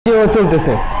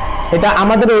চলতেছে, এটা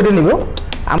আমাদের ওইটা নিব।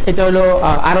 এটা হলো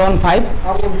R15।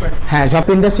 হ্যাঁ, সব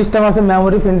প্রিন্টার সিস্টেম আছে,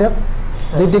 মেমোরি প্রিন্টার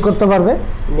দুইটি করতে পারবে।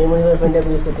 মেমোরি বা প্রিন্টার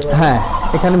ইউজ করতে পারবে। হ্যাঁ,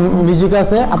 এখানে মিউজিক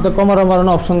আছে, আপনার ক্যামেরা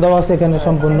বাড়ানো অপশন দেওয়া আছে এখানে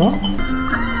সম্পূর্ণ।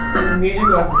 মিউজিক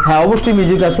আছে? হ্যাঁ, অবশ্যই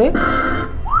মিউজিক আছে।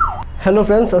 হ্যালো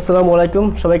ফ্রেন্ডস, আসসালামু আলাইকুম।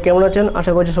 সবাই কেমন আছেন?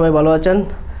 আশা করছি সবাই ভালো আছেন।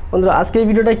 বন্ধুরা, আজকের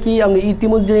ভিডিওটা কি আপনি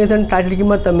ইতিমধ্যে জেনেছেন টাইটেল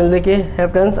কিংবা থাম্বনেল দেখে। হ্যাঁ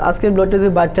ফ্রেন্ডস, আজকের ব্লগটা যে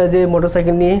বাচ্চা যে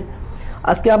মোটরসাইকেল নিয়ে,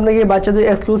 আজকে আপনাকে বাচ্চাদের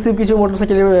এক্সক্লুসিভ কিছু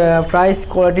মোটরসাইকেলের প্রাইস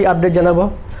কোয়ালিটি আপডেট জানাবো।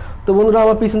 তো বন্ধুরা,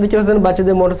 আমার পিছন দিকে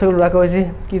বাচ্চাদের মোটরসাইকেল রাখা হয়েছে,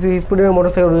 কিছু স্পোর্টের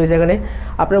মোটরসাইকেল রয়েছে এখানে।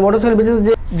 আপনার মোটরসাইকেল বেঁচে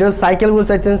যে সাইকেলগুলো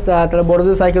চাইছেন তারা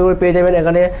বড়দের সাইকেলগুলো পেয়ে যাবেন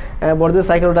এখানে। বড়দের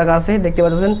সাইকেল রাখা আছে, দেখতে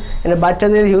পাচ্ছেন। এখানে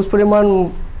বাচ্চাদের হিউজ পরিমাণ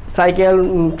সাইকেল,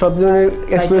 সব ধরনের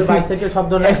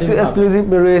এক্সক্লুসিভ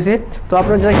রয়েছে। তো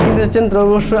আপনারা যারা কিনতে চাচ্ছেন তারা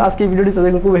অবশ্যই আজকে ভিডিওটি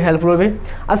তাদের খুবই হেল্পফুল হবে।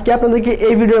 আজকে আপনাদেরকে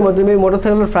এই ভিডিওর মাধ্যমে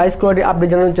মোটরসাইকেলের প্রাইস কোয়ালিটি আপডেট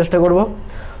জানানোর চেষ্টা করব।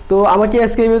 তো আমাকে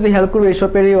আজকে এই ভিডিওতে হেল্প করবে এই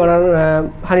শপেরই ওনার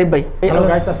হানিফ ভাই। হ্যালো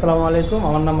গাইস, আসসালামু আলাইকুম।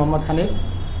 আমার নাম মোহাম্মদ হানিফ।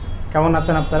 কেমন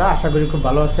আছেন আপনারা? আশা করি খুব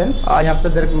ভালো আছেন। আমি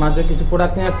আপনাদের মাঝে কিছু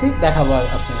প্রোডাক্ট নিয়ে আসছি, দেখাবো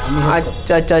আমি।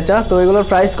 আচ্ছা, তো এগুলোর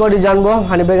প্রাইস কোয়ালিটি জানবো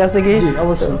হানিফ ভাইয়ের কাছ থেকে। জি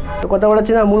অবশ্যই। তো কথা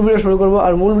বলাচ্ছি না, মূল ভিডিও শুরু করবো।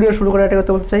 আর মূল ভিডিও শুরু করে একটা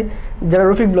কথা বলতে চাই, যারা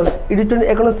রফিক ব্লগস ইউটিউব চ্যানেল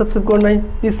এখনো সাবস্ক্রাইব করে নাই,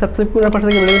 প্লিজ সাবস্ক্রাইব করে পাশে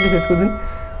থেকে বেল আইকনটি প্রেস করে দিন।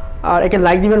 আর একে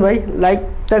লাইক দিবেন ভাই,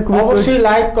 লাইকটা খুব অবশ্যই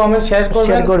লাইক কমেন্ট শেয়ার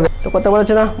করবেন। তো কথা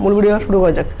বলাচ্ছি না, মূল ভিডিও শুরু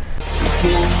করা যাক।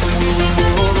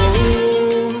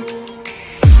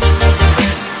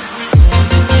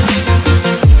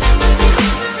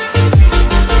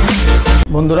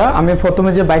 বন্ধুরা, আমি প্রথমে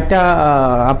যে বাইকটা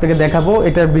আপনাকে দেখাবো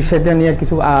এটার বিষয়টা নিয়ে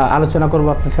কিছু আলোচনা করব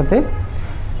আপনার সাথে।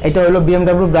 এটা হলো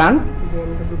BMW ব্র্যান্ড।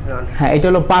 হ্যাঁ, এটা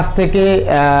হলো 5 থেকে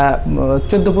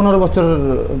 14-15 বছর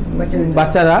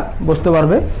বাচ্চারা বসতে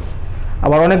পারবে।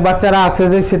 আবার অনেক বাচ্চারা আছে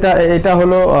যে এটা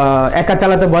হলো একা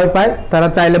চালাতে ভয় পায়, তারা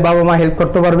চাইলে বাবা মা হেল্প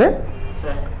করতে পারবে।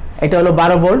 এটা হলো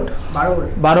 12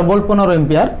 ভোল্ট 15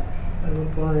 এম্পিয়ার।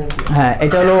 হ্যাঁ,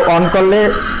 এটা হলো অন করলে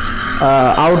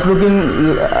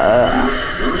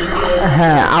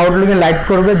আউটলুকিং লাইট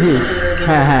করবে। জি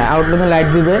হ্যাঁ, আউটলুকিং লাইট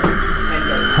দিবে।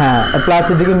 হ্যাঁ, প্লাস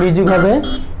এদিকে মিউজিক হবে।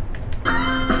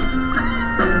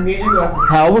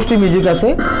 হ্যাঁ, অবশ্যই মিউজিক আছে।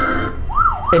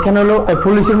 এখানে হলো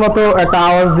পুলিশের মতো একটা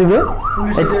আওয়াজ দিবে।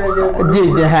 জি,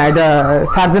 হ্যাঁ, এটা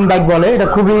সার্জেন্ট বাইক বলে। এটা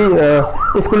খুবই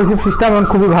এক্সক্লুসিভ সিস্টেম এবং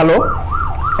খুবই ভালো।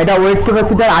 এটা ওয়েট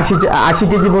ক্যাপাসিটি 80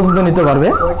 কেজি পর্যন্ত নিতে পারবে।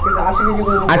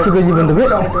 80 কেজি পর্যন্ত।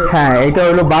 হ্যাঁ, এটা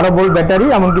হলো 12 ভোল্ট ব্যাটারি,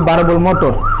 এমনকি 12 ভোল্ট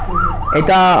মোটর।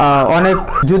 এটা অনেক,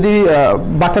 যদি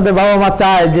বাচ্চাদের বাবা মা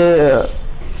চায় যে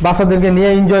বাচ্চাদেরকে নিয়ে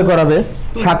এনজয় করাবে,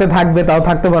 সাথে থাকবে, তাও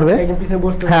থাকতে পারবে।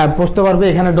 হ্যাঁ, বসতে পারবে।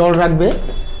 এখানে ডল রাখবে।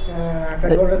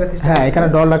 হ্যাঁ, এখানে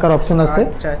ডল রাখার অপশন আছে।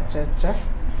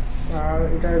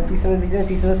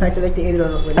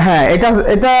 হ্যাঁ,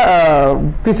 এটা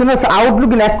পিছনে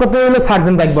আউটলুক এক করতে হলো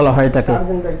সার্জেন্ট বাইক বলা হয় এটাকে।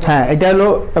 হ্যাঁ, এটা হলো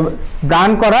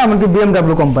ব্র্যান্ড করা, এমনকি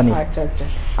BMW কোম্পানি।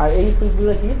 আর এই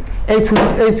সুইচগুলো কি? এই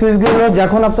সুইচগুলো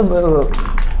যখন আপনার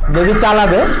বেবি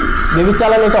চালালে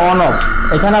এটা অন অফ।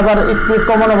 এখানে আবার স্পিড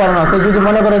কমানো বাড়ানো আছে। যদি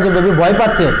মনে করে যে বেবি ভয়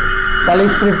পাচ্ছে, তাহলে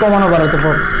স্পিড কমানো বাড়াতে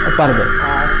পারবে।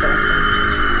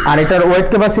 আর এটার ওয়েট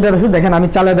ক্যাপাসিটি আছে, দেখেন আমি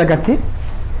চালিয়ে দেখাচ্ছি।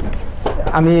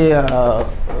 আমি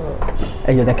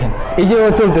এই যে দেখেন, এই যে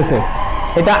চলতেছে,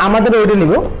 এটা আমাদের ওয়েটে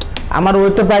নিব। আমার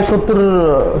ওয়েটটা প্রায় 70।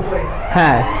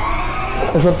 হ্যাঁ,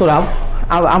 70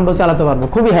 আমরা চালাতে পারবো,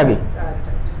 খুবই হেভি।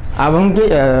 এমনকি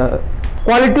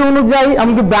কোয়ালিটি অনুযায়ী,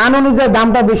 এমনকি ব্র্যান্ড অনুযায়ী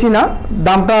দামটা বেশি না।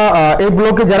 দামটা এই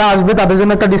ব্লকে যারা আসবে তাদের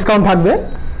জন্য একটা ডিসকাউন্ট থাকবে।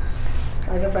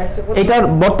 এটার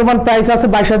বর্তমান প্রাইস আছে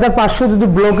 22,500। যদি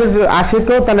ব্লকে আসে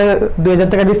কেউ, তাহলে 2,000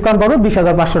 টাকা ডিসকাউন্ট পাবো,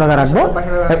 20,500 টাকা রাখবো।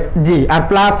 জি, আর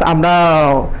প্লাস আমরা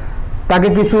তাকে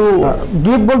কিছু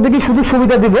গিফট বলতে কি সুযোগ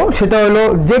সুবিধা দিব। সেটা হলো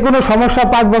যে কোনো সমস্যা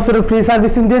 5 বছরের ফ্রি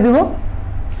সার্ভিসিং দিয়ে দিব।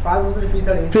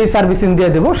 ফ্রি সার্ভিসিং দিয়ে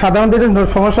দেবো। সাধারণত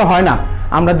সমস্যা হয় না,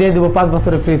 আমরা দিয়ে দেবো 5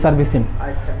 বছরের ফ্রি সার্ভিসিং।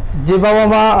 যে বাবা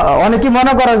মা অনেকেই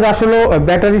মনে করে যে আসলে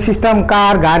ব্যাটারি সিস্টেম,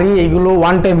 কার, গাড়ি এগুলো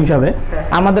ওয়ান টাইম হিসাবে,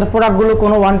 আমাদের প্রোডাক্টগুলো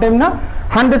কোনো ওয়ান টাইম না,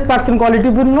 100%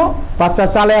 কোয়ালিটিপূর্ণ। বাচ্চা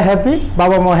চালায় হ্যাপি,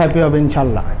 বাবা মা হ্যাপি হবে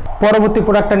ইনশাল্লাহ। পরবর্তী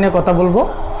প্রোডাক্টটা নিয়ে কথা বলবো।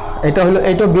 এটা হলো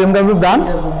BMW ব্র্যান্ড।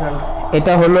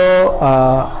 এটা হলো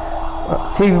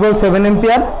 6 ভোল্ট 7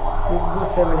 এম্পিয়ার।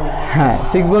 হ্যাঁ,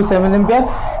 6 ভোল্ট 7 এম্পিয়ার।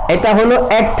 এটা হলো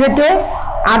 1 থেকে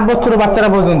 8 বছরের বাচ্চারা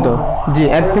পর্যন্ত। জি,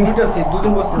 1 থেকে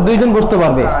 2জন বসতে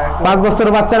পারবে। 5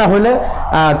 বছরের বাচ্চারা হলে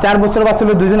 4 বছরের বাচ্চা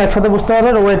হলে 2জন একসাথে বসতে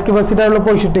পারবে। ওয়েট ক্যাপাসিটি হলো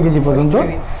 65 কেজি পর্যন্ত।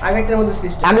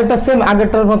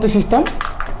 আগেরটার মতো সিস্টেম।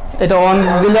 এটা অন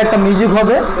দিলে একটা মিউজিক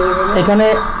হবে, এখানে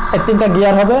 3টা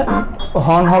গিয়ার হবে,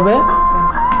 হর্ন হবে,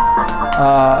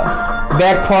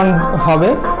 ব্যাক ফোন হবে।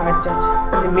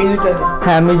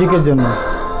 হ্যাঁ, মিউজিকের জন্য।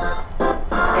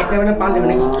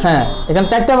 হ্যাঁ, এখানে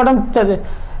 4টা বাটন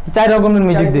 4 রকমের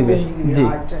মিউজিক দিবে। জি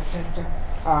আচ্ছা আচ্ছা আচ্ছা।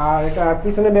 আর এটা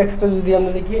পিছনে ব্যাকটা যদি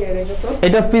আমরা দেখি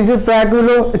এটা পিসের প্রাইস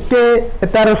হলো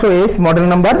 1300S মডেল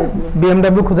নাম্বার,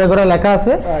 BMW খোদাই করা লেখা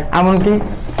আছে, এমনকি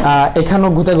এখানেও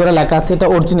খোদাই করা লেখা আছে। এটা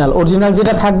অরিজিনাল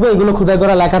যেটা থাকবে এগুলো খোদাই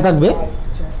করা লেখা থাকবে,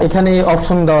 এখানে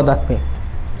অপশন দেওয়া থাকবে।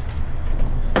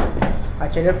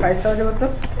 আচ্ছা এটার প্রাইস আছে কত?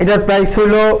 এটার প্রাইস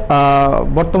হলো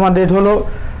বর্তমান রেট হলো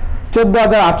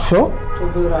 14,800।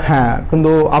 হ্যাঁ,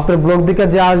 কিন্তু আপনার ব্লক দিকে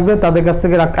যে আসবে তাদের কাছ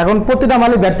থেকে এখন প্রতিটা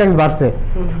মালে ব্যাট ট্যাক্স বাড়ছে,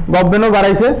 গভর্নমেন্টও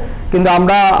বাড়াইছে, কিন্তু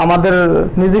আমরা আমাদের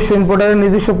নিজস্ব ইম্পোর্টারের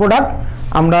নিজস্ব প্রোডাক্ট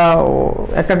আমরা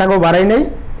একটা টাকাও বাড়াই নেই।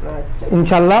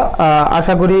 ইনশাল্লাহ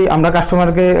আশা করি আমরা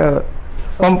কাস্টমারকে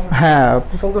হ্যাঁ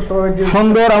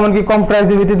সুন্দর এমনকি কম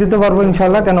প্রাইসে দিতে পারবো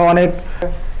ইনশাল্লাহ। কেন অনেক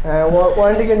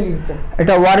ওয়ারেন্টি গ্যারান্টি দিচ্ছেন?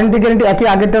 এটা ওয়ারেন্টি গ্যারান্টি একই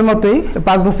আগেরটার মতোই,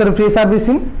 5 বছরের ফ্রি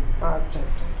সার্ভিসিং। আচ্ছা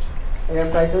এর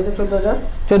প্রাইস হচ্ছে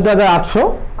 14,800,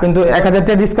 কিন্তু 1000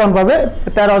 টাকা ডিসকাউন্ট পাবে,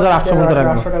 13,800 মতো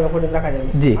রাখবো।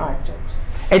 জি আচ্ছা।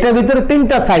 এটার ভিতরে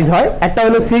 3টা সাইজ হয়, একটা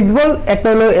হলো 6 ভোল্ট, একটা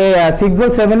হলো 6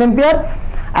 ভোল্ট 7 এম্পিয়ার,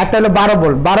 একটা হলো 12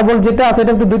 ভোল্ট। 12 ভোল্ট যেটা আছে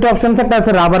এটার ভিতরে দুটো অপশন আছে, একটা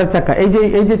আছে রাবারের চাকা,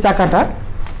 এই যে চাকাটা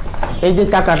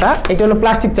এটা হলো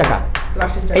প্লাস্টিক চাকা,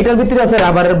 এটার ভিতরে আছে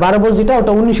রাবারের 12 ভোল্ট যেটা,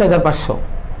 ওটা 19,500।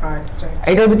 আচ্ছা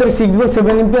এটার ভিতরে 6 ভোল্ট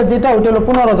 7 এম্পিয়ার যেটা, ওটা হলো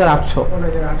 15,800।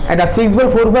 এটা 6 ভোল্ট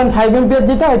 4.5 এম্পিয়ার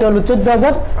যেটা, এটা হলো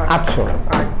 14,800।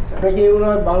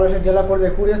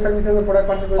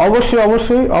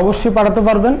 অবশ্যই পাঠাতে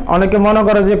পারবেন। অনেকে মনে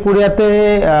করে যে কুরিয়াতে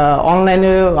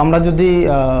অনলাইনে আমরা যদি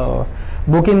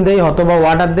বুকিং দেই অথবা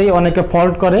অর্ডার দেই অনেকে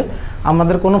ফল্ট করে,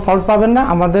 আমাদের কোনো ফল্ট পাবেন না।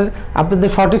 আপনাদের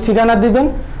সঠিক ঠিকানা দিবেন,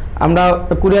 আমরা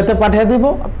কুরিয়াতে পাঠিয়ে দিব,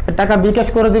 টাকা বিকাশ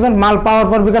করে দিবেন, মাল পাওয়ার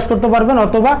পর বিকাশ করতে পারবেন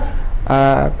অথবা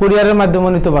কুরিয়ারের মাধ্যমে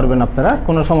নিতে পারবেন, আপনারা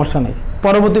কোনো সমস্যা নেই।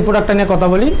 পরবর্তী প্রোডাক্টটা নিয়ে কথা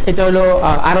বলি, এটা হলো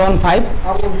R15।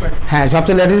 হ্যাঁ,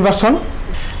 সবচেয়ে লেটেস্ট ভার্সন।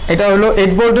 এটা হলো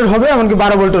 8 ভোল্টের হবে, এমনকি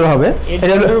 12 ভোল্টের হবে।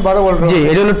 এটা হলো 12 ভোল্ট। জি,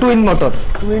 এটা হলো টুইন মোটর।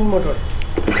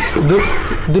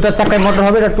 দুটা চাকায় মোটর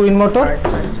হবে, এটা টুইন মোটর।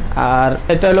 আর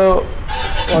এটা হলো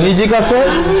মিউজিক আছে,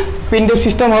 পিনডেপ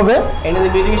সিস্টেম হবে। এটাতে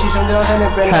মিউজিক সিস্টেম দেওয়া আছে,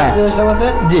 সিস্টেম আছে।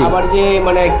 আবার যে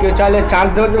মানে কেউ চাইলে চার্জ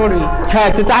দিতে পারবে। হ্যাঁ,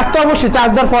 তো চার্জ তো অবশ্যই,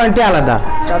 চার্জার পয়েন্টে আলাদা,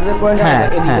 চার্জার পয়েন্ট হ্যাঁ,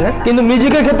 কিন্তু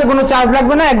মিউজিকের ক্ষেত্রে কোনো চার্জ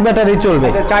লাগবে না, এক ব্যাটারি চলবে।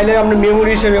 আচ্ছা, চাইলে আপনি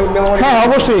মেমোরি হিসেবে হ্যাঁ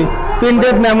অবশ্যই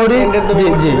পিনডেপ মেমোরি। জি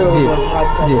জি জি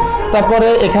জি। তারপরে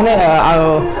এখানে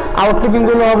আউটলুকিং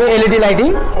গুলো হবে LED লাইটিং।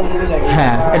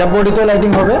 হ্যাঁ, এটা বডিতে লাইটিং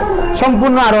হবে,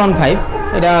 সম্পূর্ণ R15।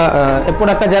 এটা এই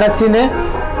প্রোডাক্টটা যারা চিনে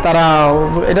তারা,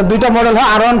 এটা দুইটা মডেল হয়,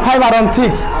 R15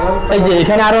 R16। এই যে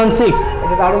এখানে R16,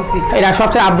 এটা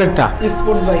সবচেয়ে আপডেটটা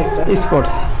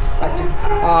স্পোর্টস। আচ্ছা,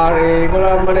 আর এগুলো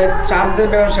মানে চার্জের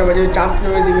ব্যবস্থা, যদি চার্জ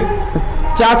কিভাবে দিবি?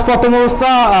 চার্জ প্রথম অবস্থা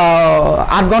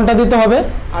 8 ঘন্টা দিতে হবে।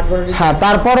 8 ঘন্টা? হ্যাঁ,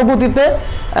 তার পরবর্তীতে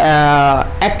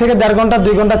 1 থেকে 1.5 ঘন্টা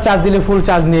 2 ঘন্টা চার্জ দিলে ফুল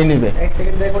চার্জ নিয়ে নেবে। 1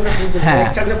 থেকে 1.5 ঘন্টা? হ্যাঁ।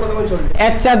 এক চার্জে কতক্ষণ চলবে?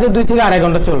 এক চার্জে 2 থেকে 2.5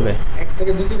 ঘন্টা চলবে। 1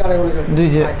 থেকে 2 থেকে 2.5 ঘন্টা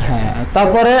চলবে। হ্যাঁ,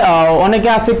 তারপরে অনেকে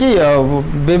আছে কি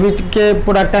বেবিকে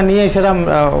প্রোডাক্টটা নিয়ে সেটা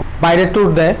বাইরে ট্যুর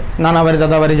দেয়, নানা বাড়ি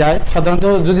দাদা বাড়ি যায়। সাধারণত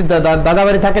যদি দাদা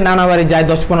বাড়ি থাকে নানা বাড়ি যায়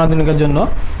 10-15 দিনের জন্য,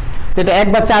 এটা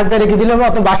একবার চার্জ দিয়ে রেখে দিলে হবে,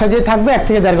 অত বাসা যেয়ে থাকবে 1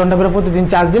 থেকে 1.5 ঘন্টা করে প্রতিদিন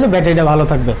চার্জ দিলে ব্যাটারিটা ভালো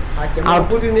থাকবে। আর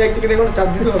প্রতিদিন 1 থেকে 1.5 ঘন্টা চার্জ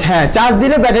দিতে হবে? হ্যাঁ, চার্জ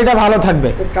দিলে ব্যাটারিটা ভালো থাকবে,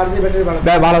 চার্জ দিলে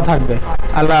ব্যাটারি ভালো থাকবে,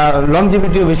 আল্লাহ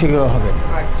লংজিভিটিও বেশি হবে।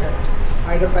 আচ্ছা,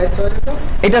 আর এটা প্রাইস কত?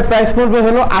 এটার প্রাইস পড়বে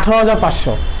হলো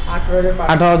 18,500।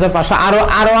 18,500। আর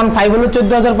R15 হলো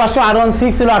 14,500,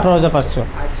 R16 হলো 18,500।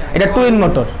 এটা টুইন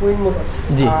মোটর।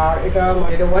 জি। আর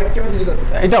এটা ওয়েট ক্যাপাসিটি কত?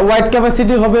 এটা ওয়েট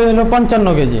ক্যাপাসিটি হবে হলো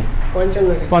 55 কেজি।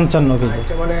 55 কেজি।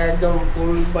 আচ্ছা, মানে একদম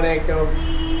ফুল, মানে একটা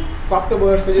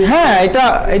প্রাপ্তবয়স্ক। হ্যাঁ,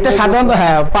 এটা সাধারণত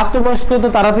হ্যাঁ প্রাপ্তবয়স্ক তো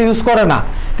তারা তো ইউজ করে না,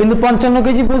 কিন্তু 55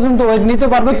 কেজি পর্যন্ত ওয়েট নিতে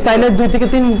পারবে, চাইলে 2 থেকে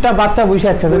 3টা বাচ্চা বসে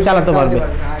একসাথে চালাতে পারবে।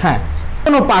 হ্যাঁ,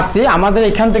 কোনো পার্টসই আমাদের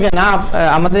এখান থেকে না,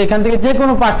 আমাদের এখান থেকে যে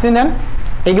কোনো পার্টসই নেন,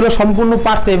 এগুলো সম্পূর্ণ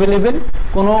পার্টস অ্যাভেলেবেল।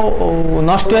 কোনো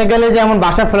নষ্ট হয়ে গেলে যেমন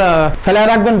বাসা ফেলে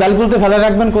রাখবেন, ব্যালকুনিতে ফেলে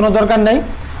রাখবেন, কোনো দরকার নেই।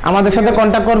 আমাদের সাথে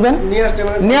কন্ট্যাক্ট করবেন,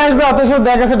 নিয়ে আসবে। অথচ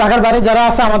দেখা গেছে ঢাকার বাইরে যারা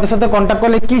আছে আমাদের সাথে কন্ট্যাক্ট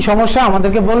করলে কি সমস্যা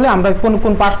আমাদেরকে বললে আমরা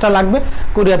কোন পার্টসটা লাগবে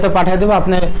কুরিয়াতে পাঠিয়ে দেবো,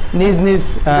 আপনি নিজ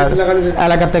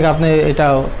এলাকা থেকে আপনি।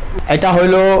 এটা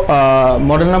হইলো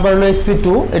মডেল নাম্বার হলো SP2।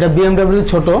 এটা BMW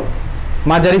ছোট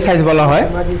মাঝারি সাইজ বলা হয়।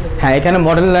 হ্যাঁ, এখানে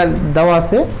মডেল দেওয়া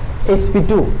আছে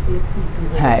SP2।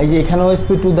 হ্যাঁ, এই যে এখানেও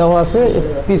SP2 দেওয়া আছে,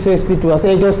 পিছে SP2 আছে।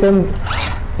 এইটাও সেম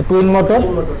টুইন মোটর।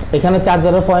 এখানে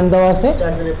চার্জারের পয়েন্ট দেওয়া আছে।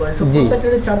 জি,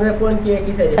 চার্জারের পয়েন্ট কি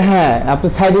একই সাইডে? হ্যাঁ,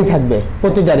 আপনার সাইডেই থাকবে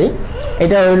প্রতিটারই।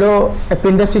 এটা হইলো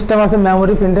পিনড্রাইভ সিস্টেম আছে,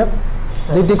 মেমোরি পিনড্রাইভ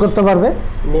দুইটি করতে পারবে।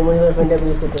 মেমোরি বা পিনড্রাইভ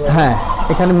ইউজ করতে পারবে। হ্যাঁ,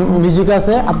 এখানে মিউজিক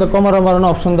আছে, আপনার কমানো বাড়ানো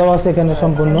অপশন দেওয়া আছে এখানে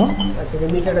সম্পূর্ণ।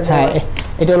 হ্যাঁ,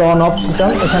 এটা হলো অন অফ সিস্টেম,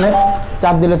 এখানে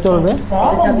চাপ দিলে চলবে।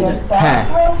 হ্যাঁ,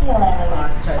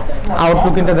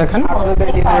 আউটলুকিংটা দেখেন।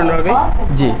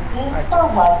 জি,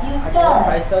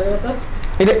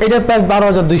 এটার প্রাইস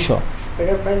 12,200।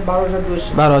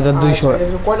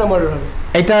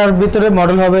 এটার ভিতরে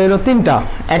মডেল হবে হলো 3টা,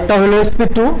 একটা হলো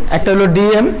স্পিড 2, একটা হলো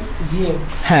ডিএম।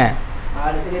 হ্যাঁ,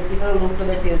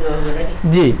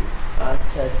 জি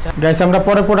গাইস, আমরা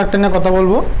পরে প্রোডাক্ট নিয়ে কথা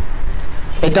বলবো।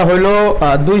 এটা হলো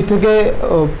 2 থেকে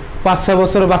 5-6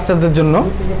 বছরের বাচ্চাদের জন্য।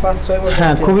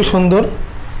 হ্যাঁ, খুবই সুন্দর।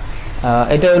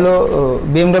 এটা হলো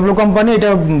BMW কোম্পানি, এটা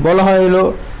বলা হয় হলো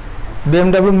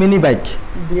BMW mini bike.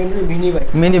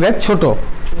 Mini bike ছোট।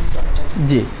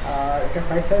 জি,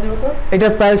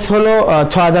 এটার প্রাইস হলো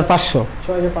 6,500।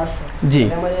 জি,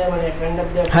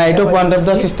 হ্যাঁ, এটা পয়েন্ট অফ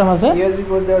দেওয়ার সিস্টেম আছে।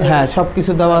 হ্যাঁ, সব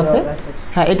কিছু দেওয়া আছে।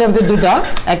 হ্যাঁ, এটার ভিতরে দুটা,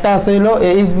 একটা আছে হলো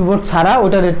ইউএসবি পোর্ট ছাড়া,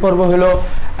 ওটা রেট পড়বে হলো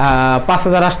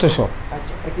 5,800।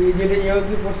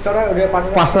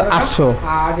 5,800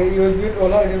 আর ইউএসবি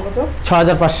হলো এটা কত?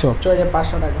 6,500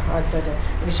 টাকা। আচ্ছা,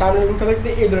 সামনের লুকটা দেখতে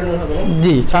এই ধরনের হবে না?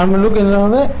 জি, সামনের লুক এই ধরনের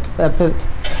হবে। তারপর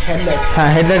হেডলাইট, হ্যাঁ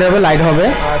হেডলাইট হবে, লাইট হবে,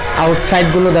 আউটসাইড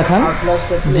গুলো দেখান।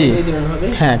 জি,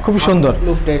 হ্যাঁ, খুব সুন্দর।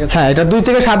 হ্যাঁ, এটা 2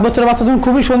 থেকে 7 বছরের বাচ্চাদের জন্য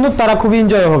খুবই সুন্দর, তারা খুবই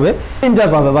এনজয় হবে, এনজয়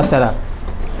পাবে বাচ্চারা।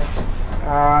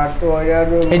 আর তো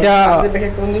এটা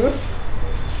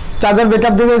চার্জার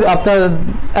ব্যাকআপ দিবে আপনার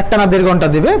 1 টানা 1.5 ঘন্টা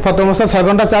দিবে। প্রথম অবস্থায় 6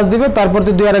 ঘন্টা চার্জ দিবে, তারপর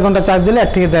তো 2-2.5 ঘন্টা চার্জ দিলে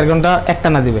 1 থেকে 1.5 ঘন্টা 1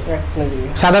 টানা দিবে।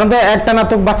 সাধারণত 1 টানা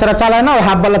তো বাচ্চারা চালায় না,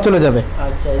 হাফ বেলা চলে যাবে।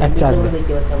 আচ্ছা,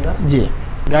 জি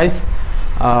গাইস,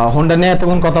 হোন্ডা নিয়ে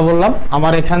এতক্ষণ কথা বললাম।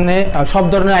 আমার এখানে সব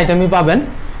ধরনের আইটেমই পাবেন,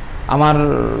 আমার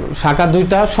শাখা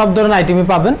 2টা, সব ধরনের আইটেমই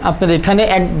পাবেন। আপনার এখানে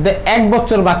 1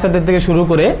 বছর বাচ্চাদের থেকে শুরু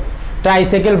করে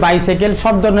ট্রাইসাইকেল, বাইসাইকেল,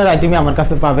 সব ধরনের আইটেমই আমার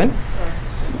কাছে পাবেন।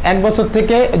 1 বছর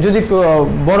থেকে যদি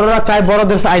বড়রা চায়,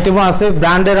 বড়দের আইটেমও আছে,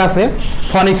 ব্র্যান্ডের আছে,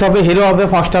 ফনিক্স হবে, হিরো হবে,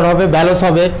 ফস্টার হবে, ভ্যালোস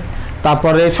হবে,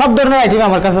 তারপরে সব ধরনের আইটেম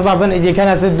আমার কাছে পাবেন। এই যে এখানে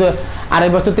আছে 2.5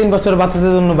 বছর 3 বছর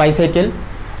বাচ্চাদের জন্য বাইসাইকেল,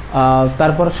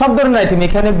 তারপর সব ধরনের আইটেম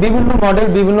এখানে, বিভিন্ন মডেল,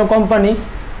 বিভিন্ন কোম্পানি।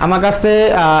 আমার কাছে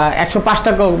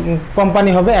 105টা কোম্পানি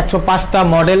হবে, 105টা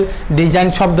মডেল, ডিজাইন,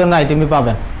 সব ধরনের আইটেমই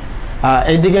পাবেন।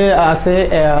 এইদিকে আছে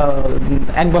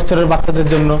 1 বছরের বাচ্চাদের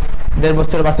জন্য, 1.5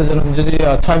 বছরের বাচ্চাদের জন্য, যদি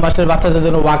 6 মাসের বাচ্চাদের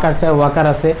জন্য ওয়াকার চাই, ওয়াকার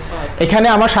আছে। এখানে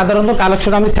আমার সাধারণত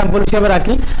কালেকশন আমি স্যাম্পল হিসেবে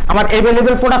রাখি। আমার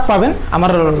অ্যাভেলেবেল প্রোডাক্ট পাবেন,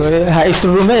 আমার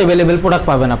স্টোর রুমে অ্যাভেলেবেল প্রোডাক্ট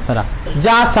পাবেন আপনারা,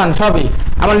 যা চান সবই।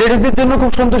 আমার লেডিসদের জন্য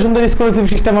খুব সুন্দর সুন্দর এক্সক্লুসিভ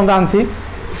সিস্টেম আমরা আনছি।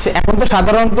 এখন তো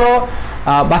সাধারণত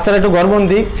বাচ্চারা একটু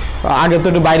ঘরবন্দি, আগে তো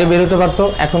একটু বাইরে বেরোতে পারতো,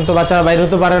 এখন তো বাচ্চারা বাইরে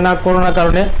হতে পারে না করোনার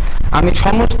কারণে। আমি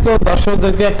সমস্ত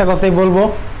দর্শকদেরকে একটা কথাই বলবো,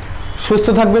 সুস্থ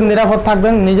থাকবেন, নিরাপদ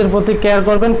থাকবেন, নিজের প্রতি কেয়ার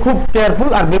করবেন, খুব কেয়ারফুল।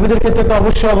 আর বেবিদের ক্ষেত্রে তো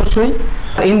অবশ্যই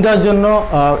এনজয়ের জন্য,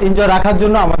 এনজয় রাখার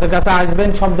জন্য আমাদের কাছে আসবেন,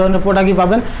 সব ধরনের প্রোডাক্টই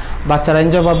পাবেন, বাচ্চারা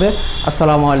এনজয় পাবে।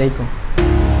 আসসালামু আলাইকুম।